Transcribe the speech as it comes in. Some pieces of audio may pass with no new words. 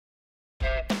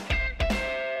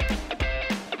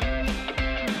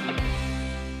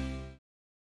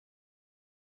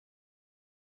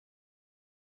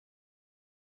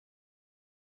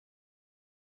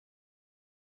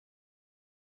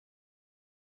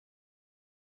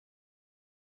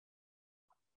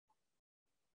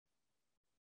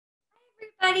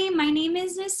everybody, my name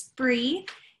is Miss Bree.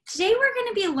 Today we're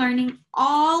going to be learning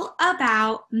all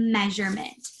about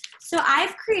measurement. So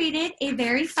I've created a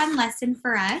very fun lesson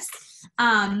for us,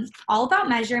 all about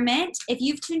measurement. If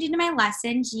you've tuned into my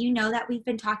lessons, you know that we've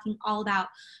been talking all about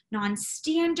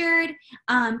non-standard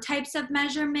types of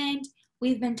measurement.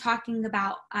 We've been talking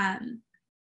about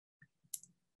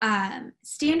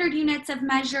standard units of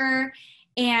measure,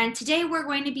 and today we're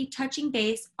going to be touching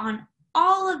base on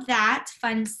all of that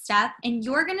fun stuff, and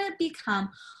you're going to become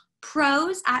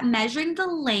pros at measuring the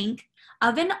length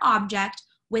of an object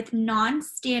with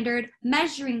non-standard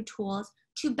measuring tools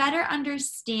to better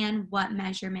understand what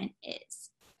measurement is.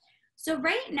 So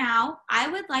right now, I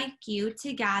would like you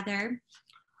to gather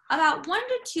about 1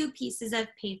 to 2 pieces of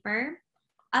paper,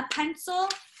 a pencil,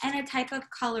 and a type of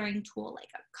coloring tool like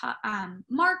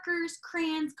markers,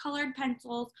 crayons, colored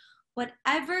pencils,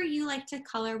 whatever you like to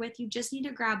color with. You just need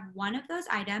to grab one of those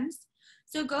items.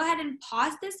 So go ahead and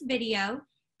pause this video,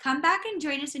 come back and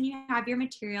join us when you have your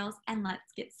materials, and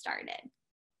let's get started.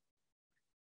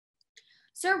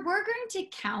 So we're going to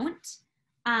count.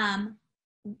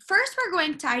 First, we're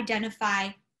going to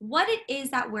identify what it is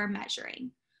that we're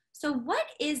measuring. So what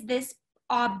is this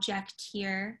object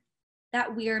here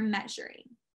that we are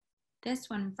measuring? This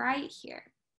one right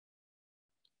here.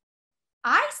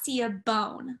 I see a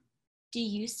bone. Do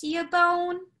you see a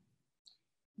bone?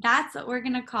 That's what we're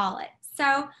gonna call it.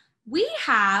 So we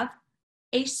have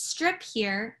a strip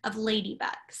here of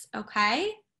ladybugs,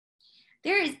 okay?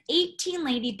 There is 18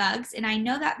 ladybugs, and I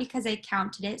know that because I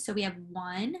counted it. So we have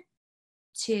 1,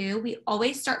 2, we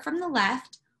always start from the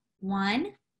left.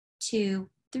 1, 2,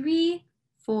 3,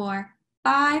 4,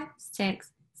 5,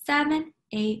 6, 7,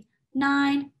 8,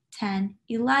 9, 10,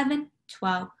 11,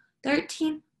 12,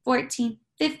 13, 14,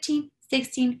 15,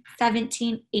 16,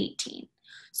 17, 18.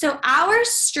 So our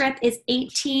strip is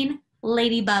 18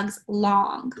 ladybugs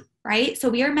long, right? So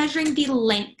we are measuring the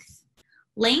length.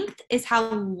 Length is how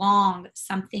long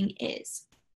something is.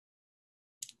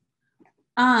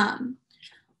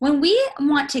 When we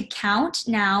want to count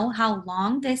now how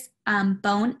long this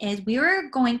bone is, we are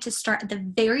going to start at the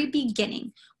very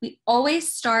beginning. We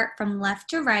always start from left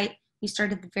to right. We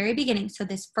start at the very beginning. So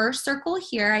this first circle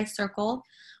here, I circled.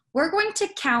 We're going to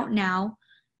count now.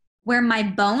 Where my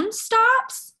bone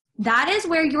stops, that is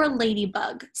where your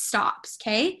ladybug stops,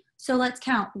 okay? So let's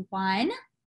count 1,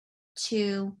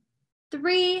 2,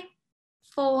 3,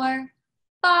 4,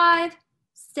 5,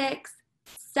 6,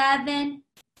 7,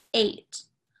 8.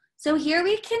 So here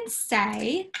we can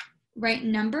say, write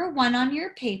number 1 on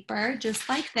your paper, just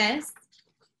like this,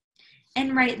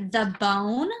 and write the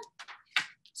bone.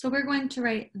 So we're going to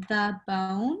write the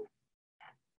bone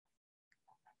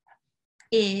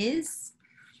is,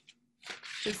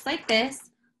 just like this,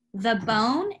 the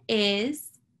bone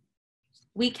is,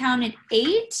 we counted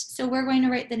 8, so we're going to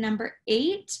write the number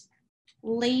 8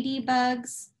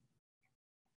 ladybugs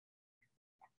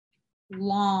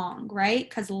long, right?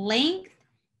 Because length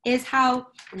is how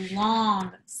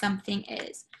long something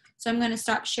is. So I'm going to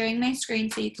stop sharing my screen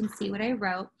so you can see what I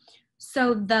wrote.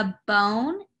 So the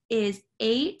bone is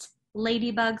 8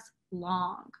 ladybugs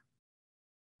long,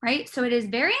 right? So it is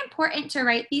very important to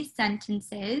write these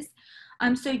sentences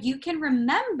so you can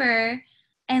remember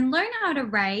and learn how to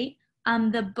write.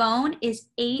 The bone is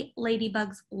 8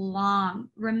 ladybugs long.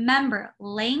 Remember,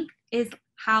 length is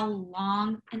how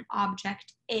long an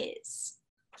object is.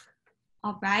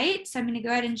 All right, so I'm going to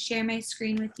go ahead and share my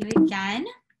screen with you again.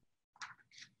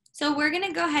 So we're going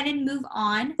to go ahead and move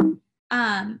on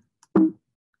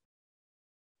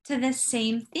to the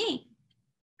same thing.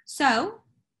 So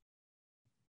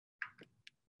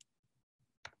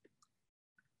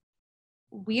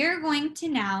we're going to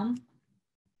now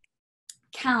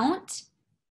count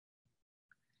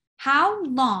how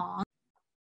long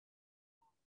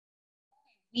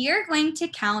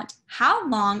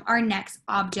our next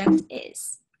object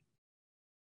is.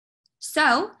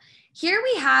 So here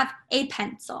we have a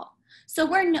pencil. So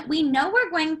we know we're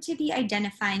going to be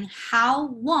identifying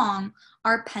how long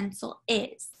our pencil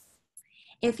is.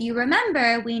 If you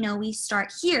remember, we know we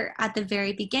start here at the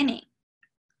very beginning.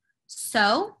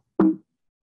 So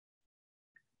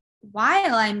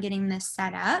while I'm getting this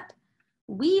set up,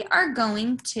 we are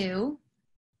going to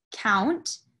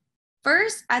count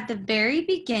first at the very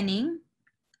beginning.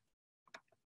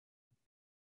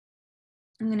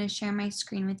 I'm going to share my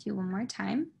screen with you one more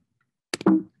time.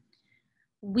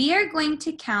 We are going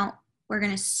to count, we're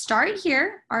going to start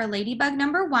here, our ladybug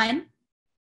number 1,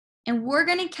 and we're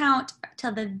going to count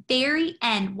till the very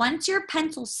end. Once your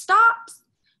pencil stops,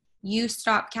 you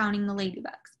stop counting the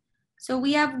ladybugs. So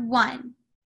we have 1,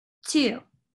 2,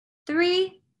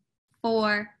 3,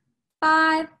 4,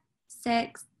 5,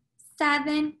 6,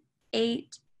 7,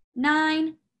 8,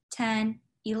 9, 10,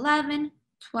 11,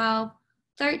 12,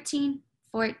 13,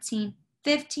 14,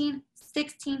 15,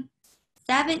 16,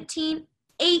 17,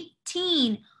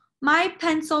 18. My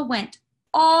pencil went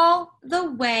all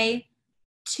the way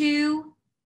to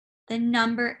the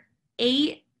number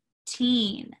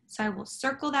 18. So I will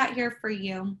circle that here for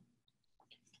you.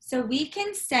 So we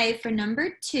can say for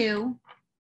number 2,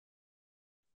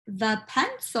 the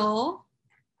pencil,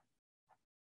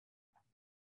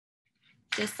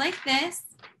 just like this,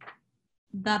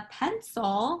 the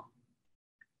pencil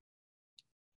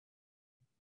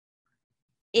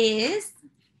is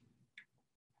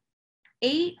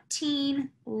 18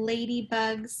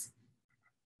 ladybugs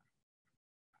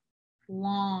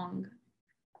long,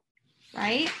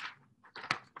 right?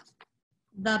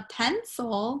 The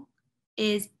pencil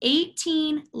is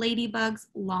 18 ladybugs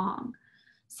long.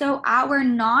 So our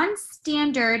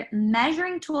non-standard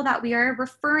measuring tool that we are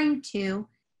referring to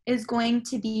is going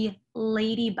to be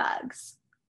ladybugs,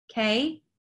 okay?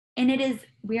 And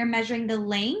we are measuring the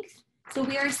length, so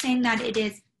we are saying that it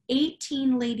is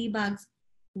 18 ladybugs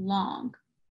long.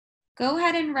 Go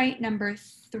ahead and write number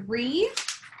 3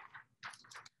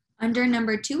 under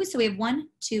number 2. So we have 1,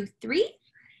 2, 3,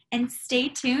 and stay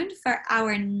tuned for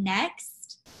our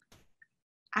next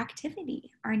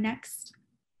activity, our next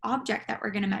object that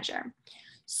we're going to measure.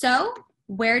 So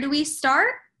where do we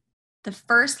start? The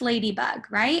first ladybug,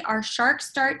 right? Our shark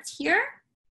starts here.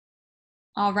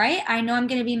 All right, I know I'm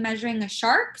going to be measuring a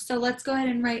shark, so let's go ahead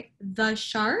and write the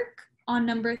shark on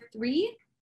number 3.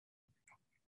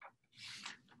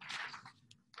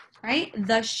 Right,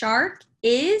 the shark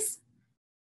is,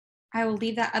 I will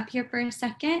leave that up here for a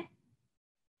second.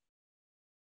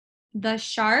 The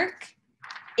shark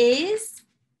is,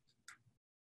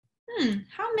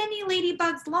 how many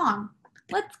ladybugs long?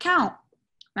 Let's count.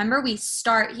 Remember, we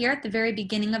start here at the very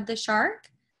beginning of the shark.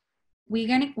 We're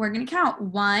gonna count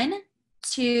 1,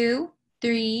 2,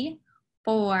 3,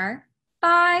 4,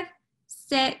 5,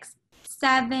 6,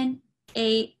 7,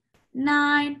 8,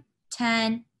 9,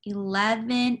 10,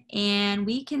 11, and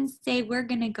we can say we're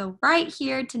gonna go right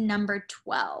here to number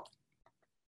 12.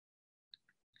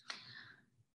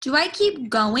 Do I keep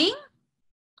going?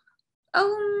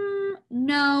 Oh,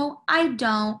 no, I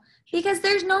don't, because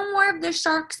there's no more of the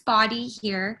shark's body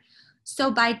here.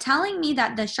 So by telling me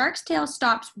that the shark's tail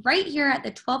stops right here at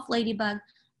the 12th ladybug,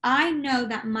 I know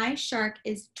that my shark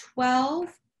is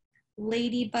 12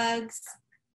 ladybugs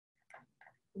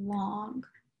long.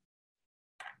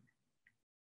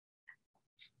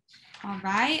 All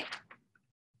right.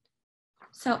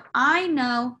 So I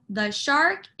know the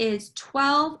shark is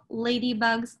 12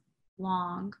 ladybugs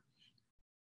long.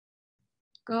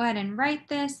 Go ahead and write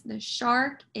this. The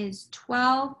shark is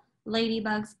 12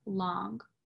 ladybugs long.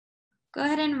 Go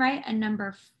ahead and write a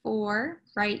number 4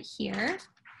 right here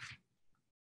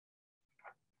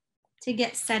to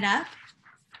get set up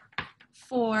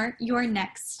for your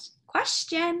next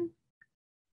question.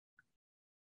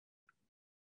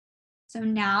 So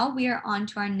now we are on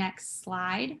to our next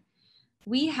slide.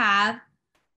 We are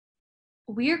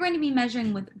going to be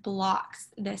measuring with blocks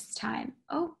this time.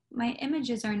 Oh, my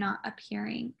images are not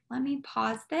appearing. Let me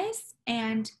pause this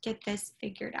and get this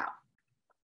figured out.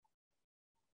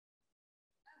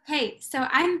 Okay, so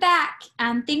I'm back.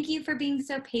 Thank you for being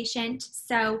so patient.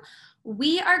 So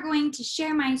we are going to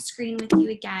share my screen with you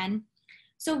again.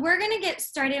 So we're gonna get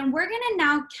started and we're gonna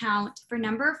now count for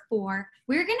number 4.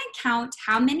 We're gonna count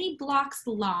how many blocks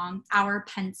long our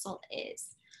pencil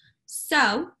is.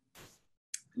 So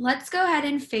let's go ahead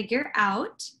and figure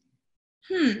out,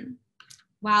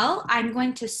 well, I'm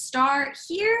going to start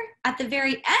here at the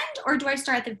very end, or do I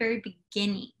start at the very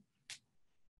beginning?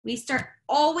 We start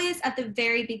always at the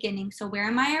very beginning. So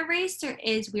where my eraser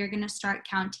is, we're gonna start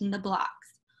counting the blocks.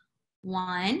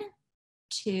 1,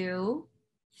 2,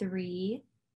 3,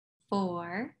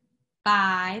 4,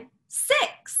 5,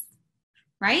 6,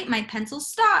 right? My pencil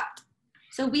stopped.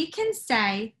 So we can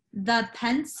say the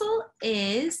pencil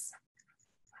is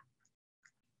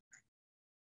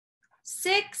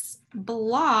 6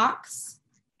 blocks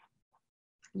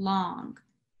long,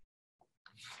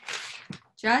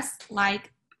 just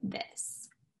like this.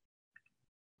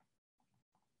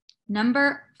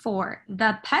 Number 4,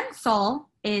 the pencil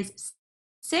is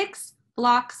 6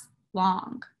 blocks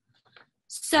long.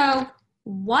 So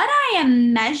what I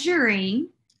am measuring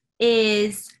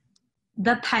is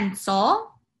the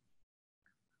pencil.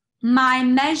 My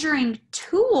measuring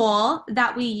tool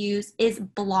that we use is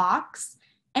blocks,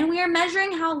 and we are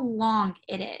measuring how long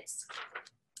it is.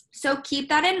 So keep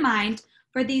that in mind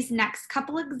for these next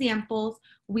couple examples.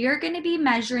 We are going to be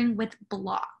measuring with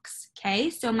blocks,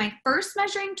 Okay, so my first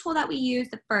measuring tool that we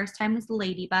used the first time was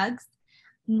ladybugs.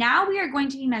 Now we are going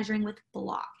to be measuring with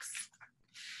blocks.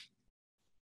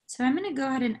 So I'm going to go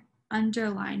ahead and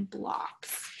underline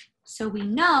blocks so we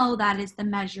know that is the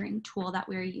measuring tool that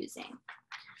we're using.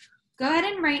 Go ahead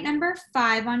and write number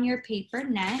 5 on your paper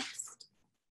next.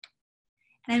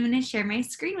 And I'm going to share my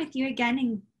screen with you again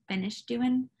and finish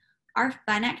doing our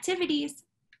fun activities.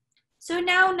 So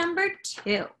now number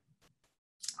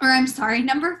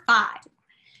 5.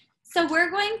 So we're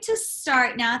going to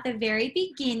start now at the very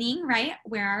beginning, right,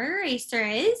 where our eraser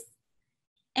is,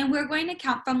 and we're going to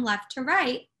count from left to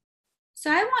right.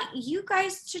 So I want you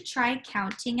guys to try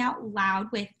counting out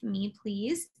loud with me,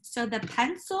 please. So the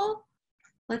pencil,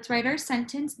 let's write our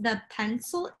sentence. The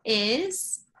pencil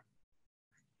is,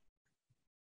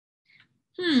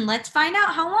 let's find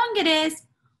out how long it is.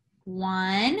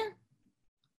 1,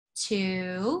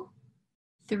 2,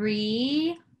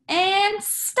 3, and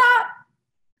stop.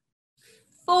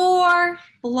 4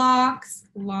 blocks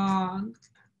long.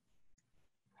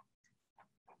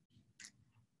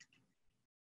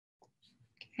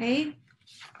 Okay.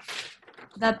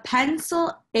 The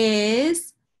pencil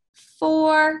is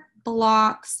 4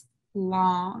 blocks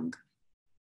long.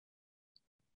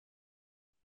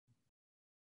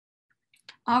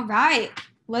 All right,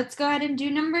 let's go ahead and do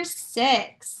number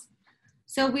 6.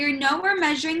 So we know we're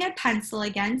measuring a pencil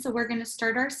again, so we're going to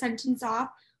start our sentence off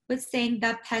with saying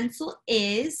the pencil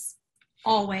is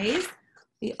always.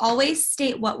 We always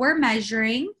state what we're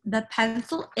measuring. The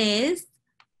pencil is,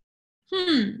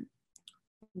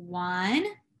 1,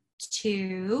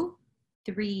 2,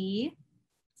 3,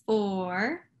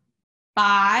 4,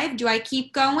 5. Do I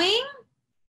keep going?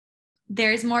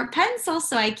 There's more pencil,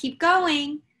 so I keep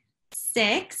going.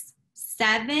 6,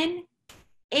 7,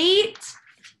 8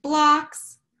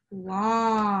 blocks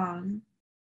long.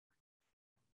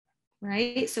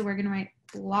 Right? So we're going to write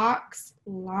blocks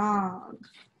long.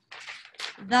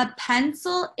 The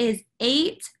pencil is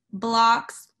 8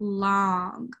 blocks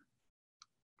long.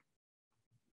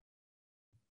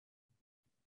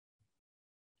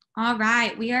 All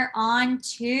right, we are on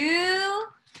to,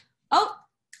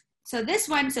 so this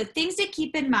one, so things to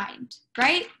keep in mind,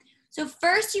 right? So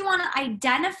first you want to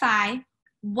identify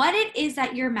what it is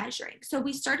that you're measuring. So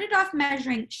we started off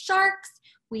measuring sharks,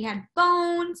 we had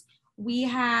bones, we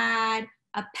had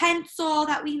a pencil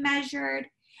that we measured,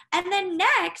 and then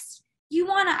next you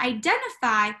want to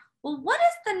identify, well, what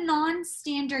is the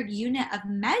non-standard unit of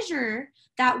measure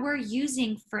that we're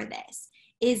using for this?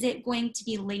 Is it going to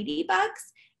be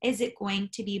ladybugs? Is it going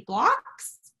to be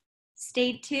blocks?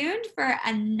 Stay tuned for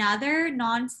another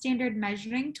non-standard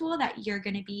measuring tool that you're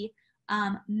going to be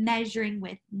measuring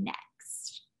with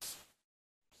next.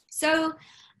 So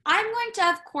I'm going to,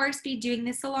 of course, be doing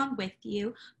this along with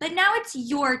you, but now it's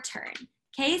your turn.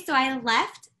 Okay, so I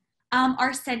left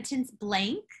our sentence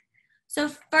blank. So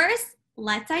first,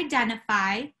 let's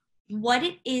identify what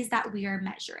it is that we are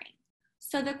measuring.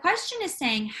 So the question is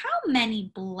saying, how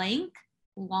many blank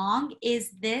long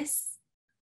is this,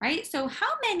 right? So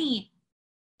how many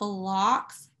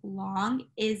blocks long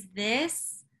is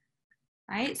this,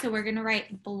 right? So we're going to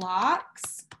write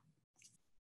blocks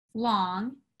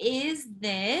long is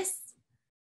this,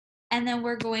 and then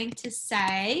we're going to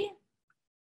say,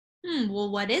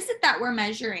 well, what is it that we're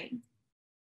measuring?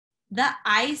 The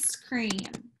ice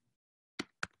cream.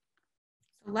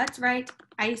 So let's write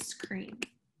ice cream.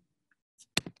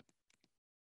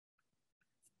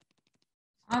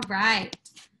 All right,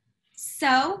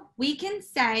 so we can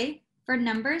say for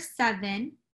number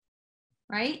 7,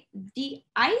 right, the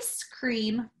ice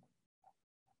cream,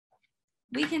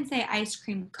 we can say ice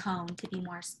cream cone to be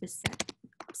more specific.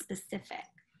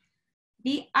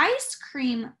 The ice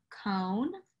cream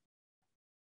cone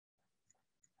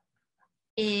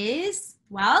is,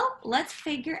 well, let's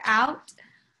figure out.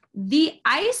 The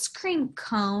ice cream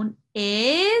cone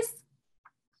is,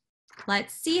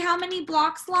 let's see how many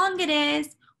blocks long it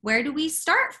is. Where do we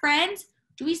start, friends?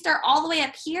 Do we start all the way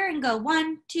up here and go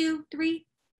 1, 2, 3?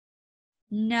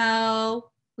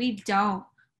 No, we don't.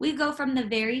 We go from the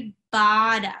very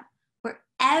bottom.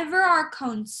 Wherever our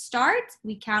cone starts,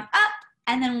 we count up,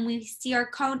 and then when we see our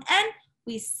cone end,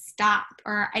 we stop,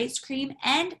 or our ice cream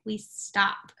end, we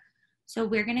stop. So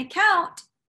we're gonna count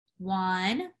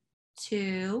 1,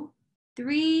 2,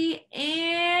 3,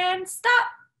 and stop.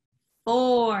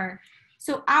 4.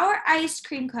 So our ice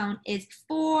cream cone is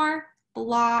 4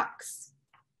 blocks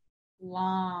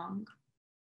long.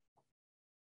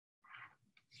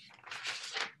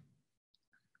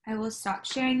 I will stop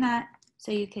sharing that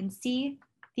so you can see.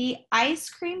 The ice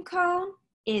cream cone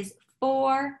is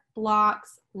 4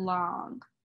 blocks long.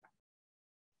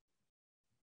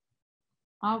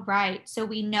 All right, so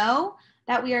we know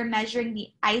that we are measuring the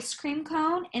ice cream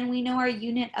cone, and we know our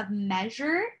unit of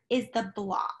measure is the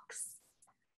blocks.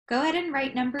 Go ahead and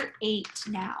write number 8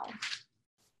 now.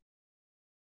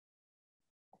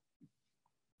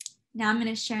 Now I'm going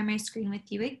to share my screen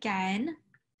with you again.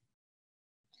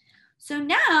 So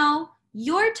now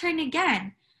your turn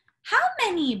again. How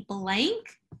many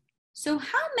blank? So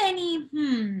how many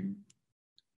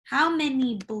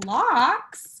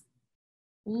blocks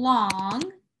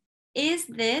long is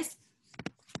this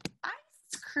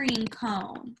ice cream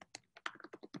cone?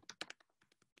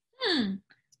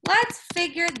 Let's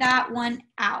figure that one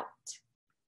out.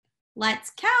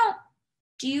 Let's count.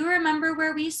 Do you remember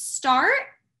where we start?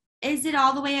 Is it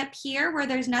all the way up here where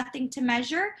there's nothing to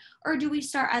measure? Or do we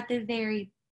start at the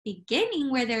very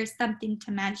beginning where there's something to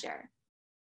measure?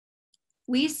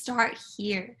 We start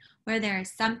here where there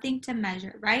is something to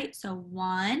measure, right? So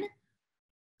 1,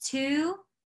 2,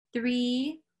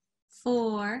 3,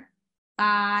 4,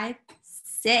 5,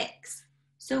 6.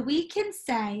 So we can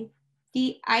say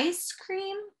the ice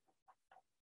cream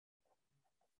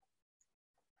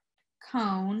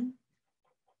cone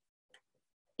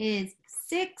is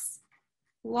 6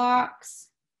 blocks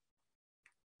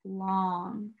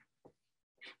long.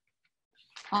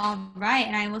 All right,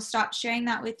 and I will stop sharing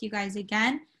that with you guys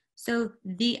again. So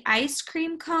the ice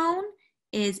cream cone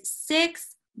is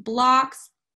 6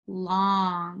 blocks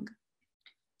long.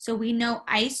 So we know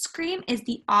ice cream is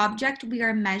the object we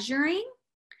are measuring,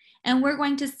 and we're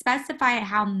going to specify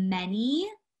how many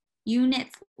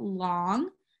units long,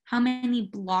 how many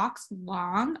blocks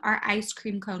long our ice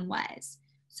cream cone was.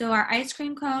 So our ice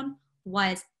cream cone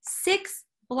was 6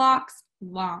 blocks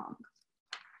long.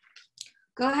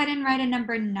 Go ahead and write a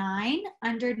number 9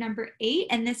 under number 8,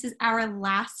 and this is our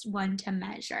last one to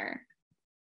measure.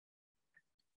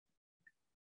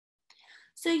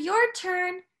 So your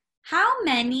turn. How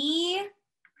many,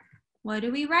 what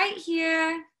do we write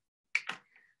here?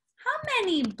 How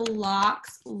many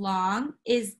blocks long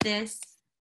is this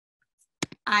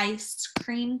ice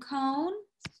cream cone?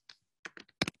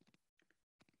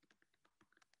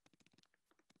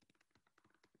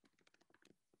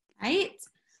 Right?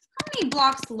 How many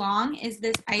blocks long is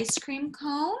this ice cream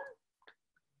cone?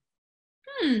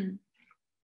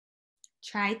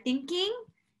 Try thinking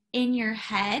in your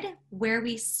head where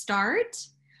we start.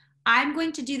 I'm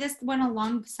going to do this one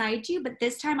alongside you, but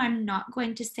this time I'm not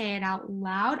going to say it out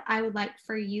loud. I would like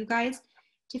for you guys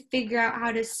to figure out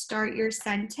how to start your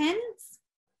sentence.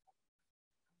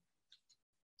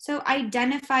 So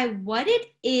identify what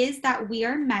it is that we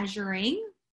are measuring.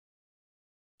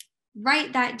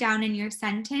 Write that down in your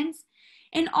sentence,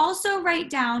 and also write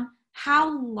down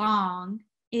how long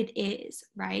it is,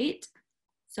 right?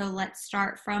 So let's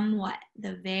start from what?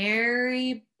 The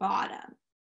very bottom.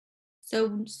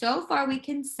 So far we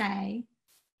can say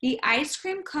the ice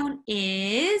cream cone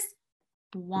is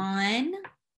 1,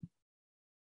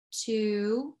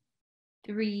 2,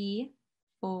 3,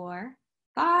 4,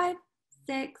 5,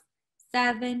 6,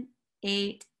 7,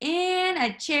 8, and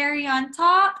a cherry on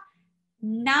top,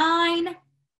 9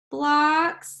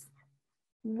 blocks.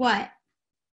 What?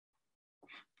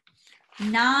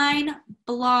 9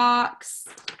 blocks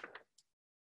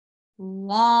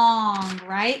long,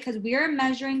 right? Because we are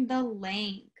measuring the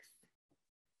length.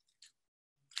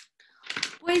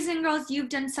 Boys and girls, you've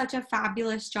done such a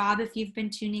fabulous job if you've been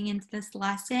tuning into this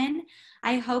lesson.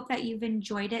 I hope that you've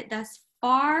enjoyed it thus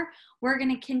far. We're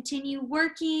going to continue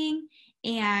working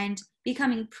and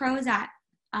becoming pros at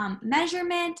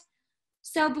measurement.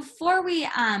 So before we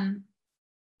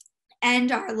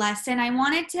end our lesson, I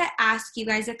wanted to ask you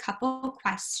guys a couple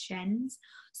questions.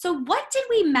 So what did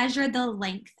we measure the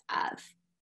length of?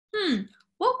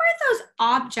 What were those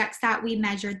objects that we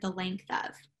measured the length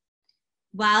of?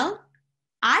 Well,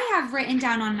 I have written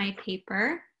down on my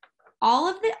paper, all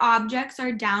of the objects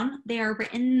are down. They are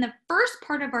written in the first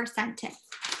part of our sentence.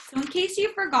 So in case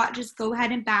you forgot, just go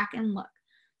ahead and back and look.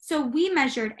 So we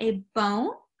measured a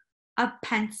bone, a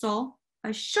pencil,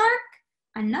 a shark,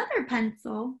 another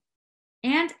pencil,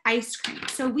 and ice cream.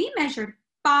 So we measured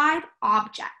 5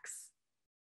 objects.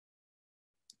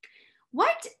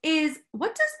 What does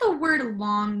the word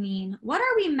long mean? What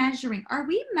are we measuring? Are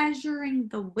we measuring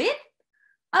the width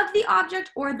of the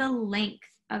object or the length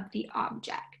of the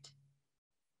object?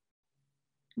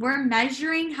 We're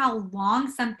measuring how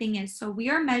long something is. So we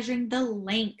are measuring the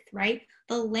length, right?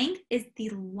 The length is the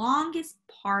longest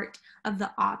part of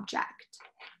the object.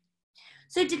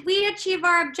 So did we achieve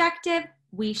our objective?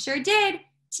 We sure did.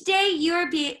 Today, you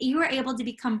are able to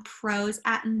become pros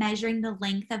at measuring the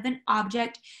length of an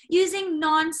object using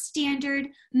non-standard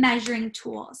measuring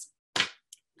tools.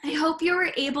 I hope you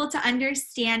were able to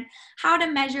understand how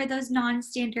to measure those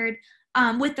non-standard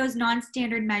with those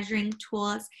non-standard measuring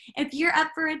tools. If you're up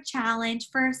for a challenge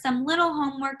for some little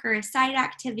homework or a side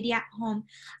activity at home,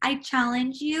 I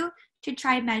challenge you to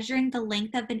try measuring the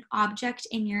length of an object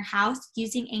in your house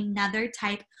using another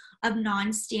type of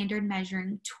non-standard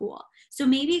measuring tool. So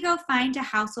maybe go find a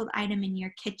household item in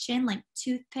your kitchen like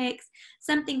toothpicks,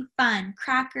 something fun,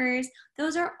 crackers.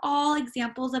 Those are all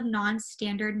examples of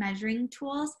non-standard measuring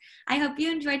tools. I hope you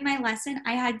enjoyed my lesson.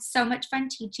 I had so much fun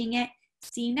teaching it.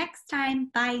 See you next time.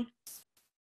 Bye.